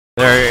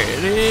There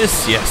it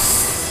is.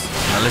 Yes.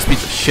 Now let's beat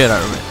the shit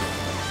out of it.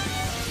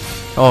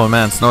 Oh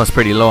man, Snow is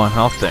pretty low on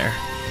health there.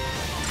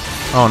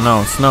 Oh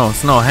no,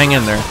 Snow, hang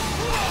in there.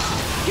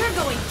 You're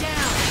going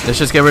down. Let's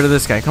just get rid of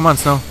this guy. Come on,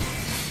 Snow.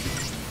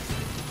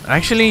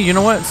 Actually, you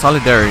know what?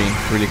 Solidarity,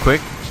 really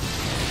quick.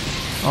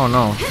 Oh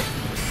no.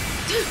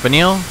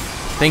 Vanille,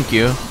 thank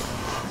you.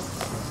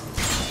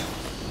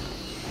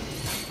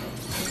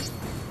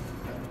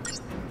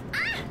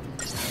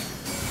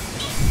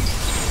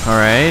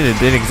 Alright, it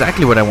did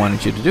exactly what I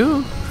wanted you to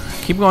do.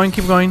 Keep going,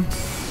 keep going.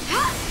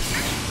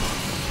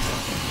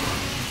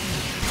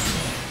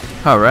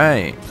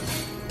 Alright.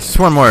 Just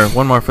one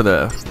more for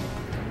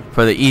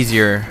the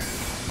easier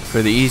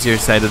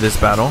side of this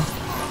battle.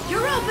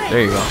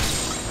 There you go.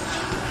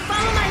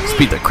 Let's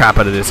beat the crap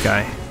out of this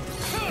guy.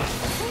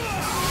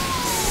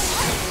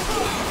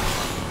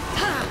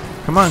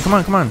 Come on, come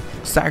on, come on.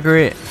 Stagger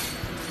it.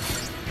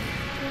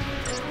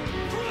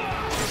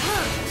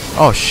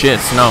 Oh shit,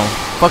 Snow.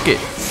 Fuck it.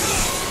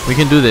 We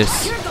can do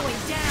this.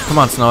 Come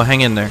on, Snow,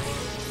 hang in there.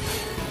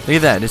 Look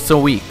at that, it's so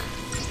weak.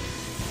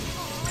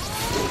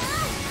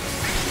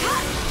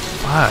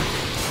 Fuck.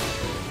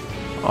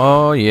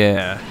 Oh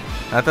yeah.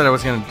 I thought I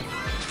was gonna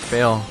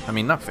fail. I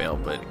mean, not fail,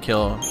 but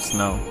kill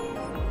Snow.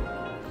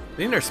 I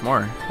think there's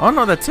more. Oh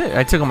no, that's it.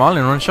 I took them all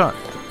in one shot.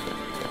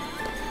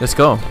 Let's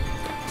go.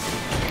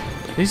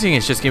 This thing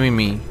is just giving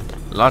me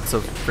lots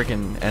of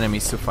freaking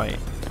enemies to fight.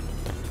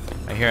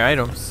 I hear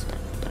items.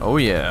 Oh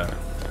yeah.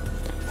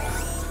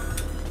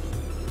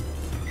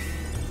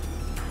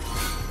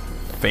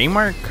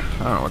 Feymark?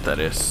 I don't know what that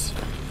is.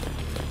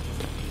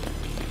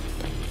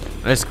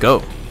 Let's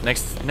go.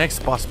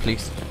 Next boss,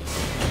 please.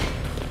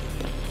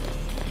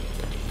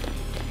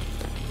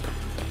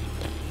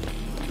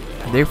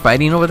 They're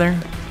fighting over there?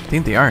 I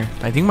think they are.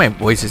 I think my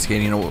voice is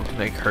getting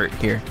like hurt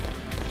here.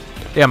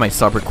 Yeah, I might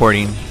stop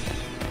recording.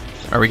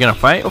 Are we gonna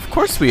fight? Of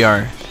course we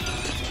are.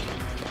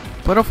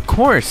 But of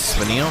course,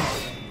 Vanille.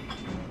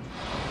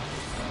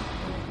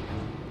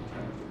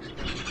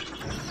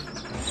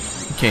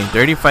 Okay,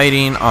 dirty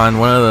fighting on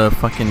one of the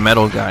fucking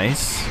metal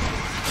guys.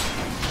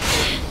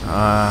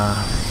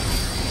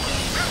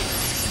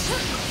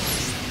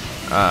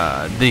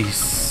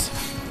 These.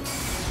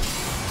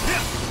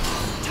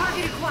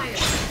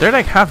 They're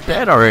like half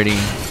dead already.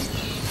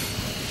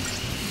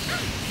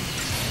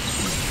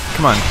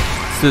 Come on,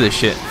 let's do this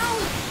shit.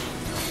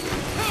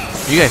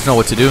 You guys know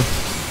what to do.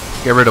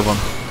 Get rid of them.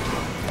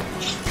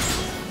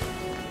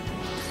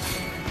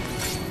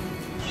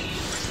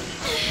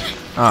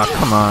 Oh,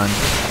 come on.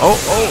 Oh,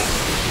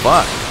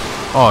 fuck.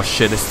 Oh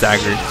shit, it's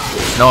staggered.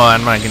 No,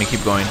 I'm not gonna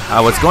keep going.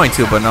 I was going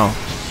to, but no.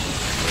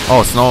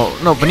 Oh, Snow.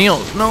 No, Vanille.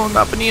 No,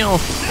 not Vanille.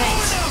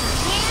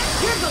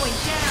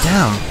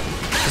 Damn.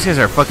 These guys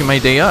are fucking my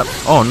day up.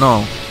 Oh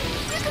no.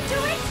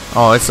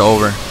 Oh, it's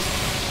over.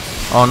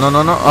 Oh, no,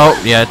 no, no.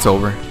 Oh, yeah, it's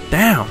over.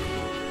 Damn.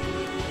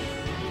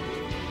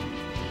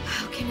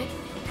 How can it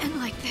end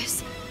like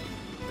this?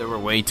 There were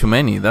way too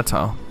many, that's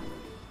how.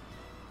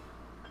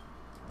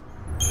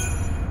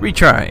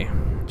 Retry.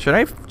 Should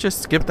I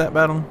just skip that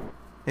battle?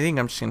 I think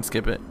I'm just gonna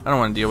skip it. I don't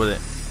want to deal with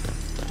it.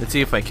 Let's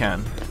see if I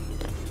can.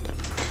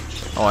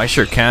 Oh, I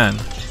sure can.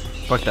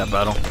 Fuck that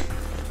battle.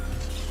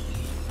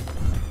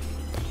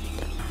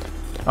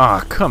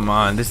 Ah, oh, come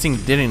on. This thing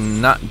did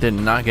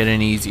not get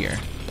any easier.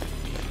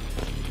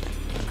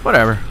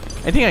 Whatever.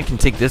 I think I can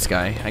take this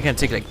guy. I can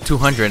take like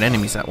 200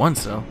 enemies at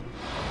once, though.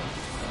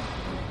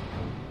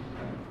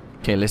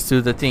 Okay, let's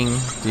do the thing.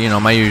 You know,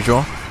 my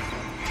usual.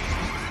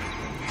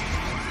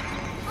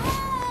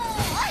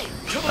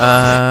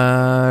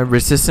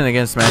 Resistant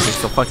against magic,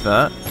 so fuck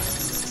that.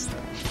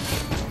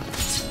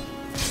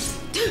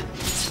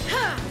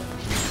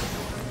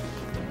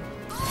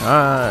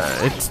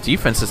 Its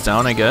defense is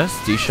down, I guess.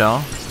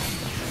 D-shell.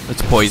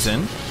 It's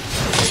poison.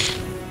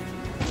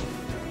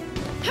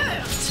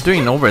 It's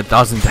doing over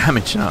 1,000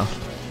 damage now.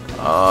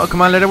 Oh,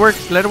 come on, let it work.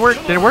 Let it work.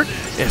 Did it work?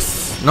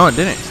 Yes. No, it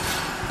didn't.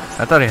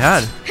 I thought it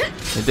had.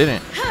 It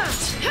didn't.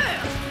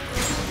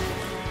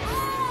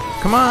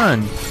 Come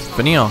on,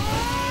 Vanille.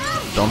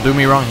 Don't do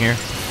me wrong here.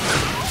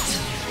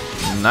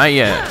 Not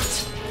yet.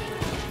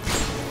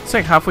 It's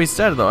like halfway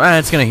dead though. Ah,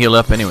 it's gonna heal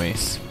up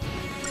anyways.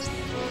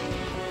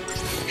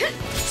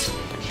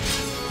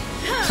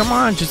 Come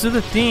on, just do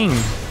the thing.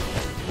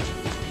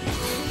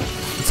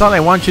 That's all I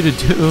want you to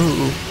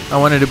do. I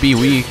wanted to be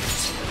weak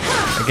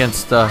against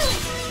stuff.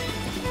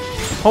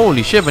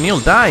 Holy shit, Vanille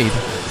died.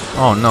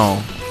 Oh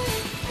no.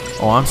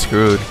 Oh, I'm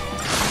screwed.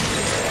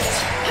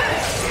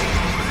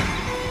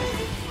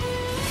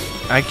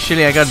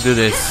 Actually, I gotta do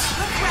this.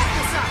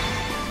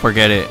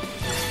 Forget it.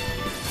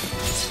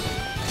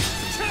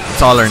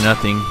 It's all or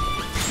nothing.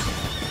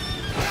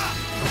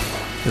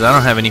 Because I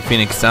don't have any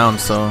Phoenix down,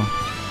 so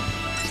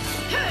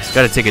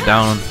gotta take it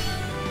down.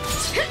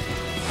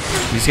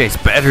 These guys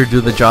better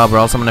do the job or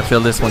else I'm gonna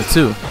fail this one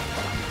too.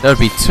 That would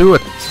be two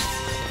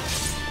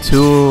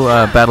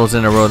battles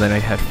in a row that I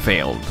had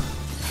failed.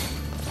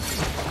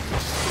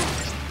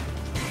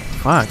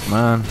 Fuck,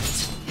 man.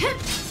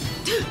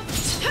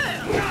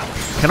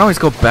 Can always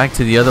go back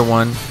to the other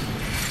one.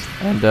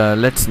 And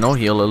let's no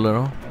heal a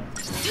little.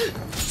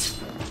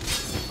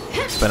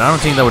 But I don't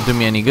think that would do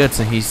me any good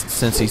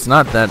since he's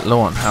not that low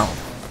on health.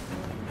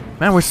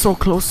 Man, we're so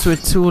close to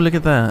it too. Look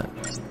at that.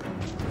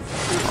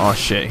 Oh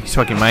shit, he's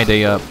fucking my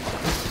day up.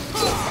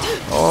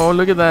 Oh,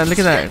 look at that, look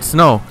at that.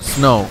 Snow,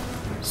 snow,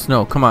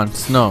 snow. Come on,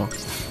 snow,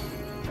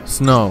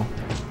 snow.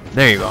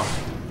 There you go.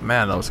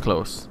 Man, that was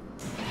close.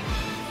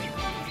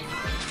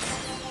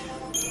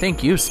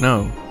 Thank you,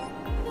 Snow.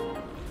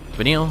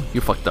 Vanille,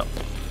 you fucked up.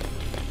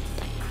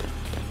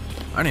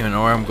 I don't even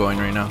know where I'm going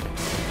right now.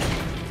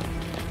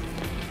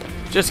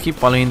 Just keep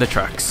following the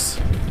tracks.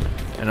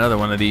 Another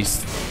one of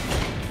these.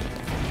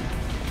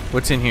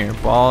 What's in here?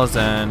 Balls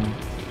and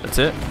that's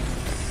it?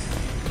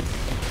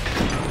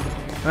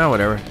 Well,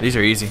 whatever. These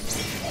are easy.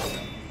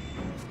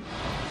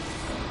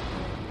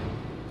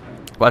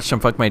 Watch them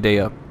fuck my day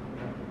up.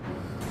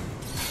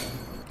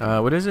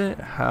 What is it?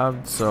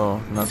 Have so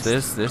not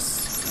this,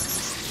 this.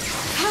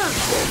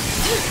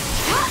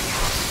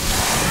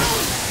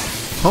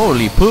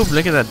 Holy poop,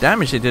 look at that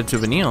damage they did to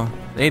Vanille.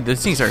 Hey,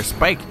 these things are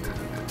spiked.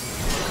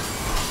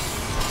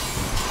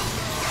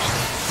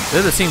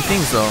 They're the same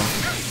things though,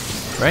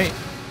 right?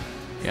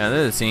 Yeah,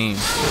 they're the same.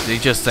 They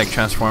just like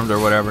transformed or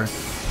whatever.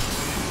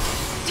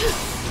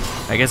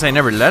 I guess I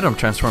never let them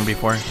transform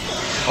before.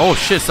 Oh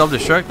shit,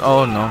 self-destruct?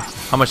 Oh no.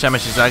 How much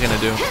damage is that gonna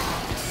do?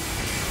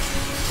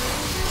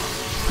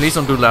 Please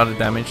don't do a lot of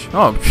damage.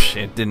 Oh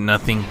shit, did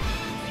nothing.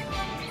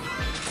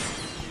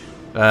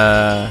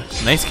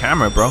 Nice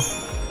camera, bro.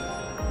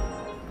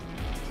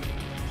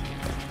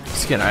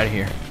 Let's get out of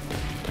here.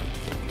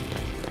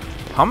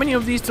 How many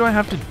of these do I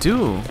have to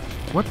do?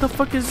 What the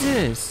fuck is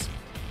this?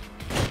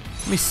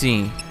 Let me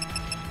see.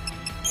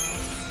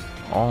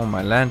 Oh,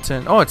 my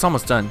lantern. Oh, it's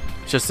almost done.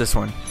 Just this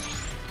one.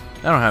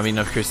 I don't have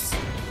enough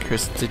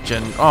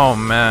Christian. Oh,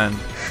 man.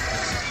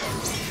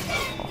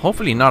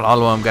 Hopefully not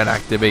all of them got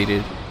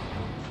activated.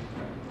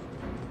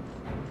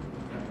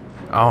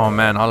 Oh,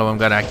 man. All of them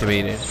got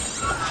activated.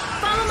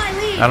 Follow my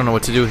lead. I don't know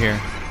what to do here.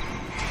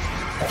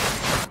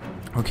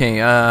 Okay,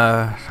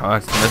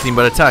 it's nothing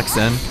but attacks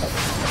then.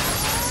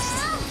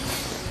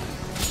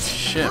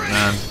 Shit,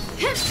 man.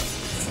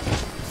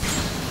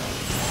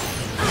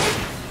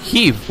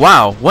 Heave.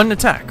 Wow, one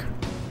attack.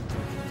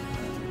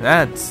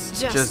 That's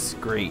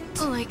just great.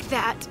 Like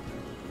that.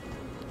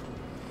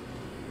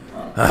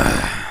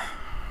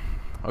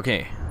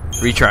 Okay,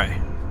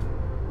 retry.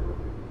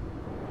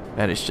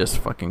 That is just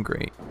fucking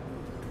great.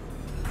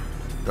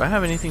 Do I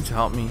have anything to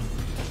help me?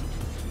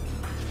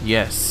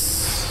 Yes.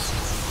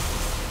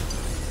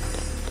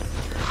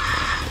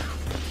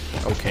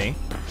 Okay.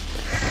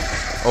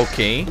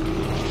 Okay.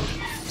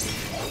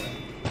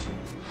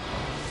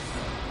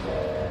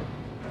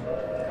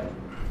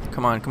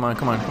 Come on, come on,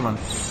 come on, come on.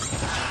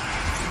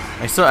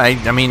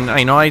 I mean,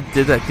 I know I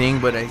did that thing,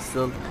 but I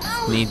still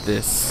need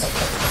this.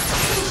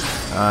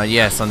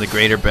 Yes, on the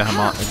greater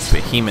behemoth.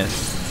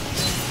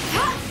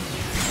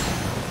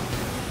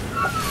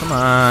 Come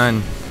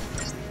on.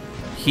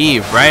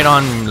 Heave right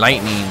on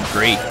lightning.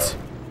 Great.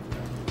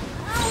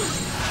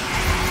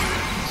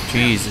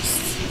 Jesus.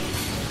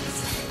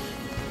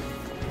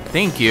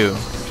 Thank you.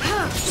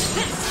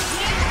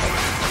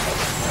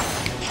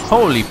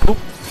 Holy poop.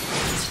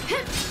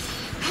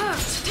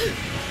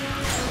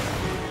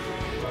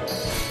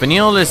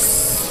 Vanille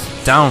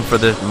is down for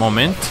the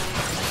moment.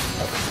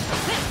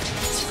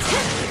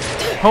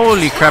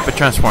 Holy crap, it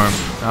transformed.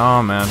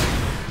 Oh man.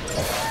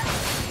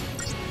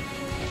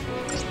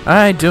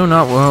 I do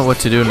not know what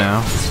to do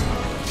now.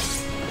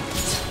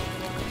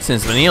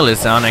 Since Vanille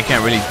is down, I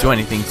can't really do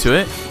anything to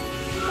it.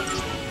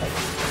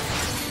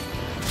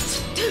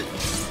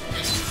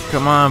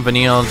 Come on,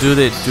 Vanille, do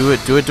it, do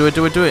it, do it, do it,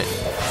 do it, do it.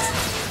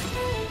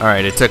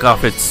 Alright, it took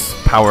off its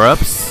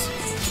power-ups.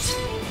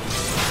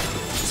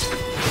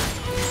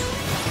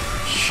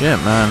 Shit,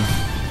 man.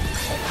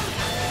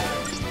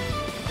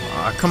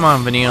 Aw, come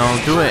on,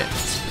 Vanille, do it.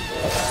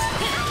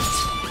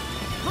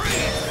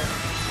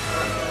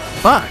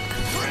 Fuck.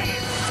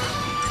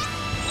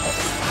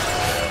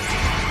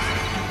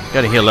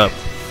 Gotta heal up.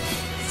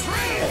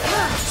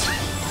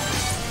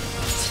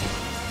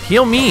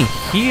 Heal me,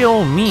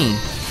 heal me.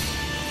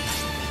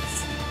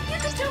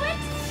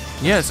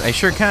 Yes, I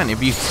sure can,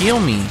 if you heal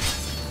me.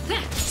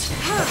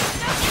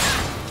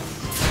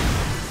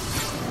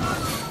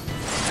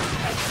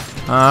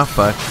 Ah,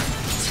 fuck.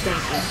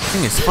 This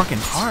thing is fucking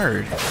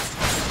hard.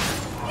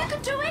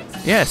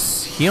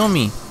 Yes, heal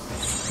me.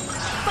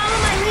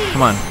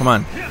 Come on, come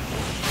on.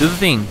 Do the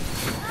thing.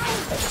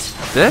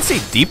 Did I say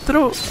deep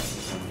throat?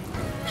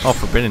 Oh,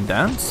 Forbidden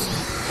Dance?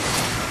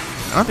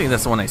 I don't think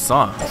that's the one I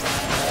saw.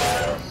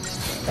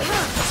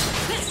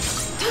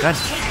 God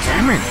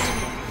damn it.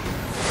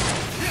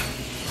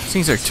 These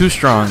things are too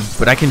strong,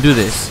 but I can do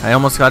this. I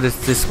almost got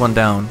this one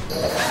down.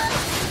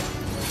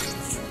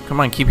 Come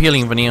on, keep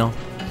healing, Vanille.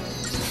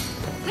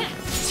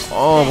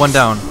 Oh, one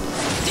down.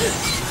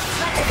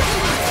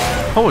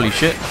 Holy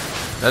shit.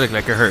 That looked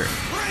like it hurt.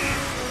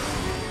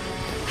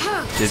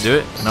 Did it do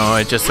it? No,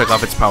 it just took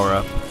off its power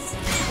up.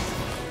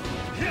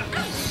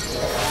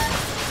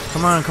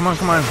 Come on, come on,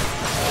 come on.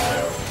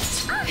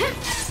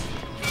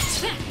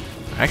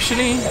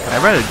 Actually,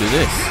 I'd rather do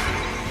this.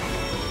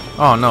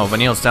 Oh no,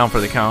 Vanille's down for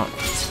the count.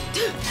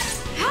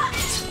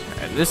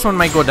 This one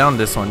might go down,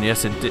 this one.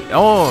 Yes, it did.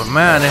 Oh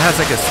man, it has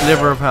like a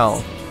sliver of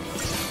health.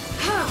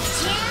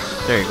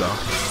 There you go.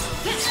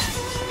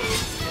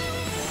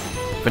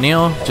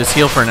 Vanille, just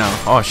heal for now.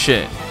 Oh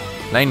shit.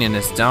 Lightning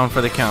is down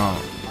for the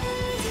count.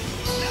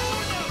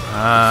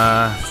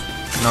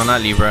 No,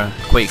 not Libra.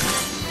 Quake.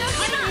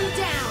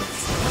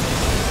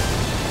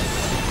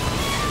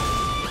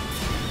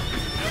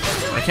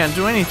 I can't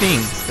do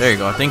anything. There you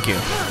go. Thank you.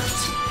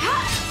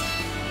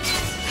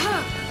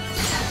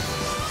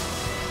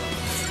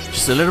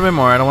 Just a little bit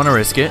more. I don't want to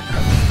risk it.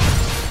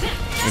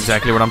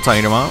 Exactly what I'm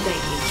talking about.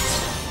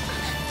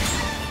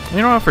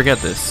 You know what? Forget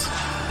this.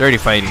 Dirty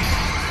fighting.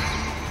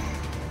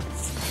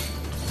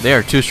 They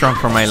are too strong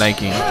for my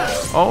liking.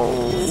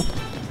 Oh.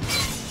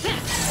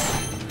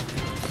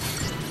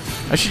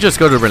 I should just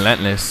go to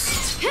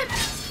Relentless.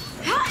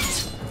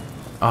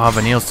 Oh,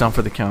 Vanille's down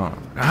for the count.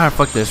 Ah,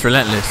 fuck this.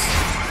 Relentless.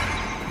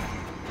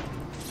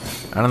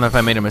 I don't know if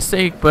I made a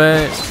mistake,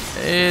 but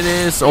it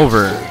is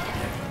over.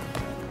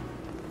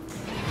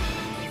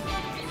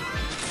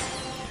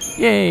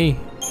 Yay.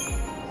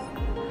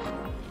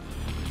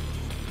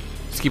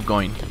 Let's keep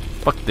going.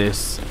 Fuck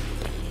this.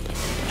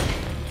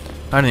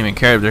 I don't even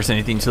care if there's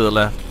anything to the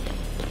left.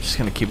 I'm just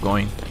gonna keep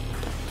going.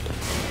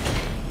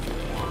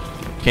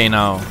 Okay,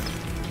 now.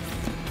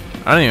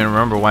 I don't even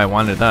remember why I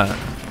wanted that.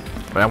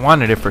 But I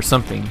wanted it for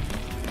something.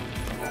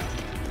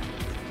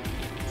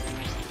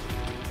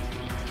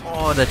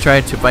 Oh, that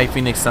tried to bite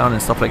Phoenix down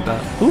and stuff like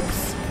that.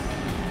 Oops.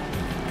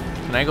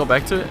 Can I go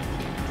back to it?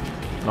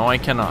 No, I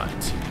cannot.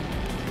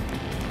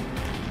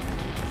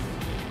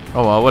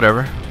 Oh well,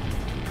 whatever.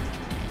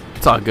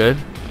 It's all good.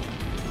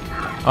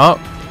 Oh,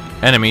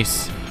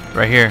 enemies.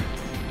 Right here.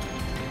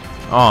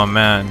 Oh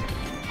man.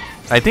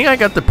 I think I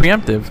got the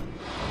preemptive.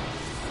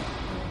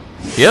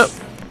 Yep.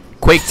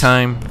 Quake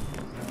time.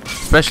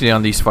 Especially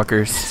on these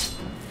fuckers.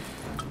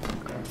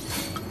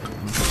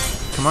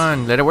 Come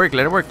on, let it work,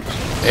 let it work.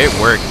 It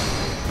worked.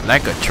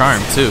 Like a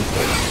charm too.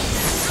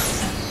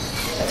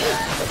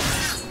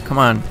 Come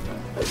on.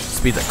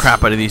 Speed the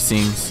crap out of these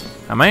things.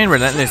 Am I in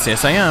Relentless?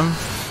 Yes, I am.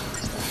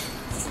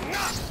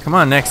 Come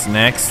on, next.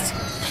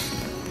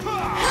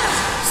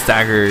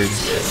 Staggered.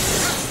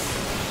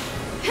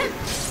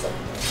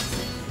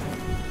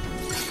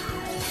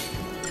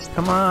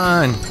 Come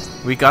on.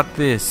 We got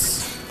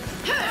this.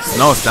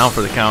 Snow's down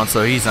for the count,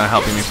 so he's not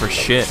helping me for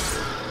shit.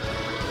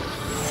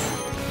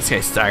 This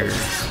guy's staggered.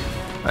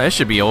 This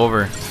should be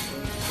over.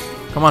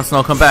 Come on,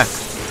 Snow, come back.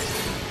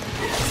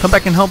 Come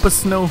back and help us,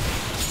 Snow.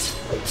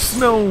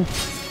 Snow.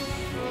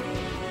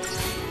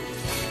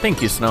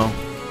 Thank you, Snow.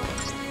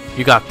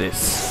 You got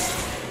this.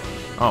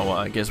 Oh, well,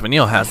 I guess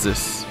Vanille has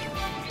this.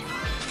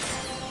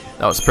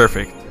 That was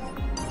perfect.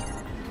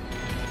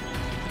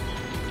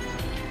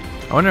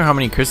 I wonder how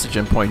many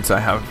Christian points I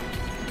have.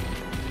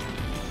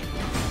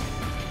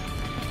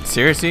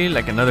 Seriously?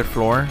 Like another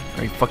floor?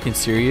 Are you fucking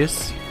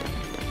serious?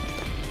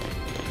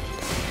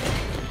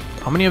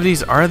 How many of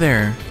these are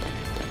there?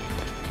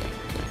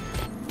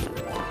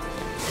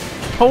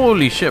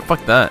 Holy shit,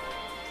 fuck that.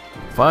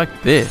 Fuck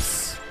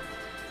this.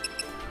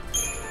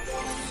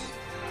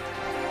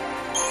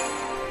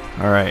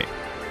 Alright.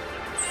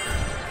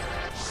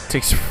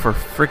 Takes for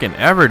freaking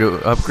ever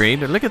to upgrade.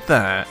 Look at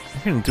that. I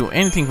couldn't do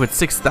anything with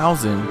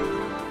 6,000.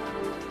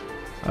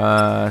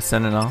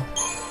 Sentinel.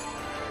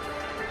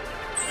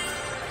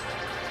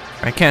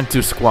 I can't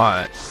do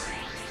squat.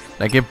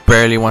 Like it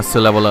barely wants to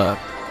level up.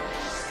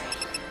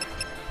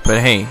 But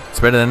hey, it's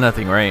better than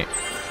nothing, right?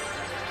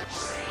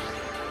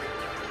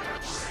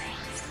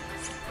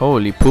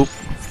 Holy poop.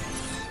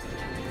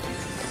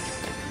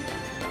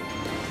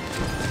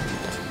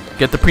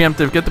 Get the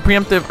preemptive, get the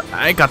preemptive.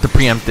 I got the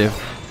preemptive.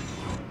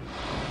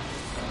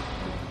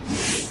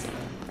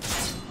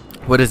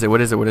 What is it?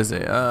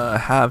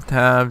 Halved.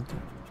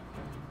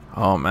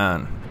 Oh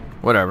man.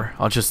 Whatever.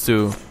 I'll just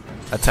do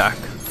attack.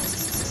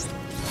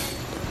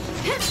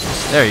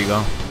 There you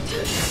go.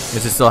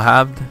 Is it still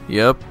halved?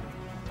 Yep.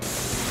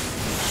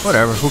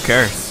 Whatever, who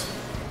cares?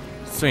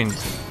 It's doing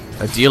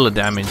a deal of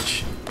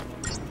damage.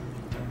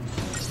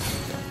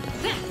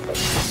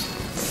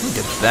 Look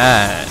at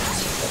that.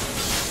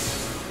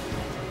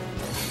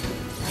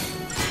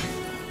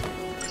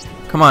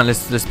 Come on,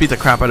 let's beat the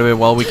crap out of it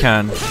while we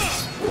can.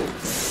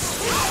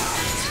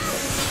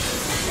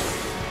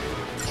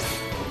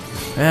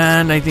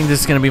 And I think this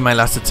is gonna be my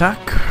last attack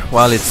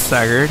while it's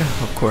staggered,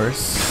 of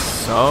course.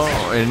 Oh,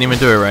 I didn't even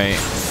do it right.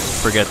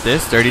 Forget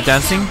this. Dirty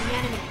dancing.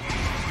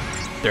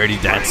 Dirty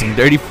dancing.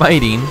 Dirty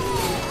fighting.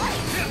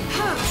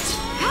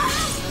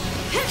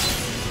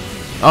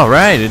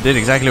 Alright, it did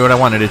exactly what I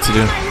wanted it to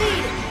do.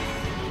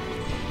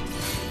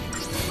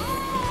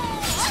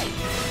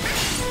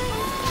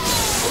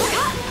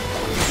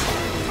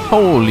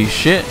 Holy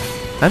shit.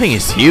 That thing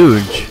is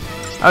huge.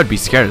 I would be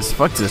scared as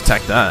fuck to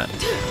attack that.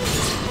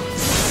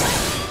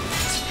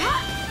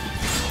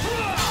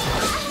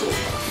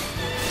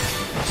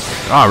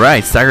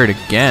 Alright, staggered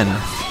again.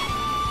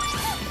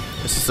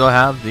 Does it still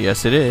have the...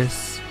 Yes, it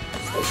is.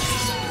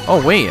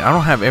 Oh wait, I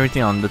don't have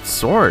everything on the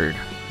sword.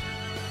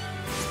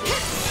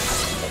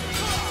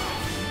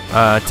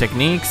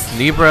 Techniques,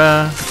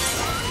 Libra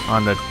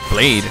on the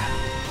blade.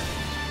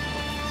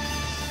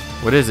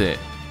 What is it?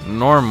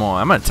 Normal.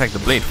 I'm gonna attack the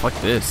blade. Fuck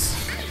this.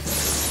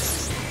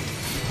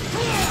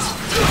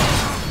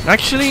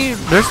 Actually,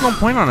 there's no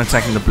point on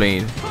attacking the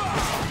blade.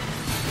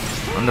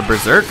 On the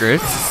Berserker,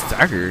 it's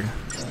staggered.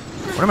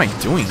 What am I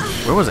doing?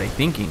 What was I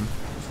thinking?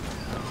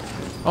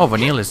 Oh,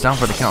 Vanilla is down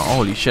for the count.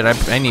 Holy shit,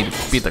 I need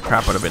to beat the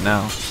crap out of it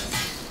now.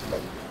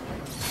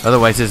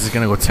 Otherwise, this is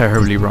gonna go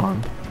terribly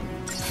wrong.